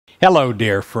Hello,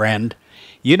 dear friend.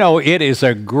 You know, it is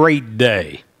a great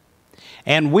day.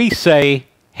 And we say,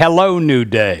 hello, new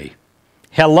day.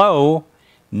 Hello,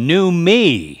 new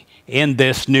me in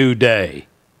this new day.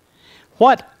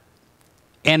 What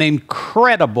an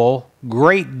incredible,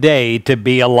 great day to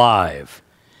be alive.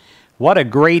 What a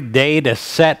great day to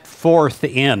set forth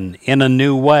in a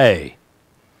new way.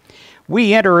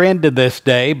 We enter into this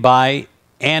day by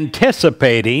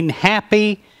anticipating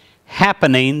happy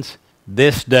happenings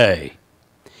this day.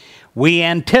 We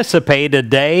anticipate a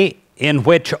day in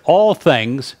which all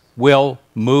things will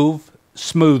move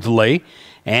smoothly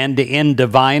and in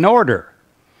divine order.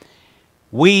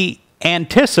 We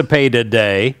anticipate a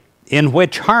day in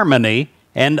which harmony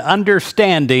and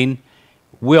understanding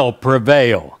will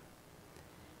prevail.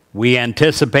 We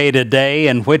anticipate a day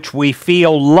in which we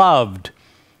feel loved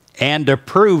and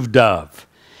approved of,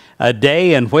 a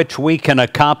day in which we can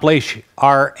accomplish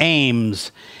our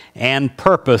aims and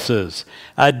purposes,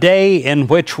 a day in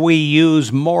which we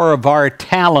use more of our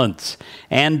talents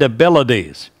and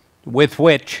abilities with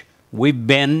which we've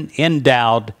been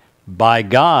endowed by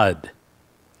God.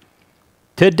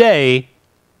 Today,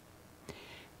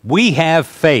 we have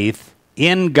faith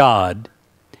in God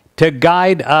to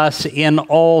guide us in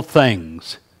all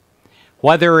things,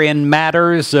 whether in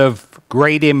matters of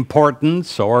great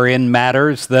importance or in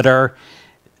matters that are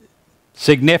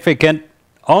significant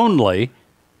only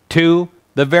to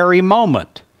the very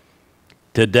moment.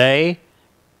 Today,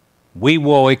 we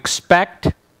will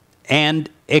expect and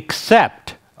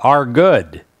accept our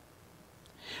good.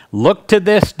 Look to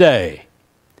this day,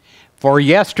 for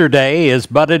yesterday is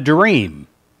but a dream,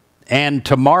 and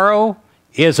tomorrow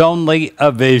is only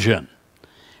a vision.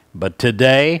 But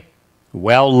today,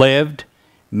 well lived,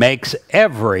 makes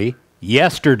every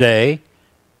yesterday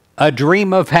a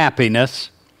dream of happiness,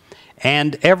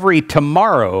 and every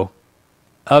tomorrow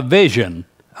a vision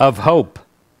of hope.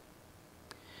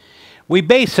 We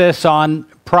base this on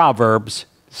Proverbs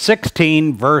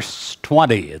 16, verse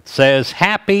 20. It says,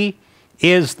 "Happy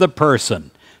is the person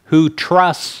who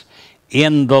trusts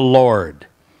in the Lord."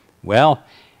 Well,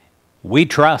 we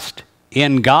trust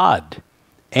in God,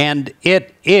 and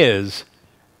it is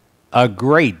a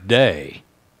great day.